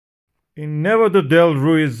In Nevado del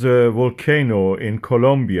Ruiz volcano in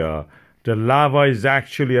Colombia, the lava is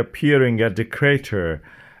actually appearing at the crater,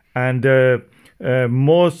 and the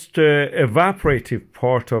most evaporative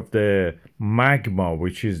part of the magma,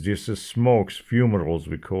 which is this smokes, fumaroles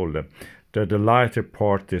we call them, the lighter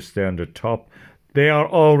part is there on the top, they are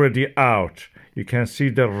already out. You can see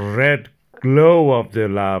the red glow of the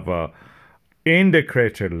lava in the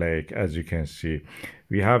crater lake. As you can see,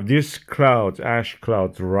 we have these clouds, ash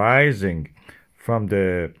clouds, rising from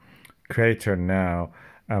the crater now,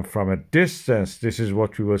 and from a distance this is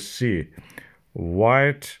what we will see: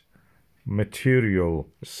 white material,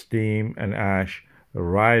 steam and ash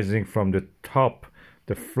rising from the top,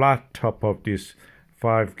 the flat top of this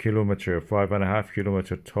 5.5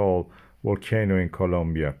 kilometer tall volcano in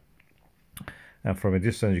Colombia. And from a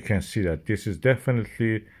distance you can see that this is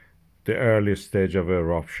definitely the early stage of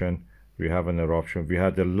eruption. We have an eruption. We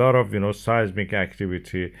had a lot of seismic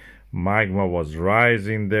activity. Magma was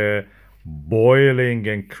rising there, boiling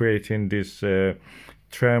and creating these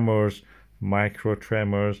tremors, micro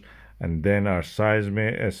tremors, and then our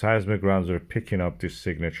seismographs are picking up this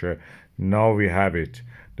signature. Now we have it.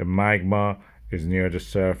 The magma is near the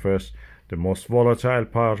surface. The most volatile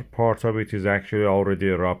part of it is actually already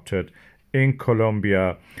erupted in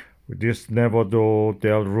Colombia. This Nevado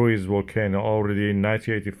del Ruiz volcano already in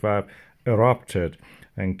 1985 erupted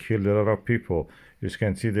and killed a lot of people. You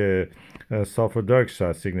can see the sulfur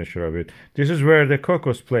dioxide signature of it. This is where the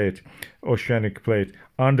Cocos Plate, oceanic plate,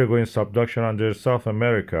 undergoing subduction under South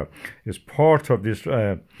America, is part of this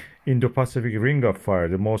Indo-Pacific ring of fire,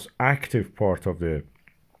 the most active part of the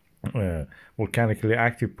volcanically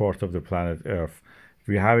active part of the planet Earth.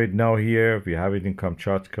 We have it now here. We have it in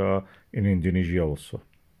Kamchatka, in Indonesia also.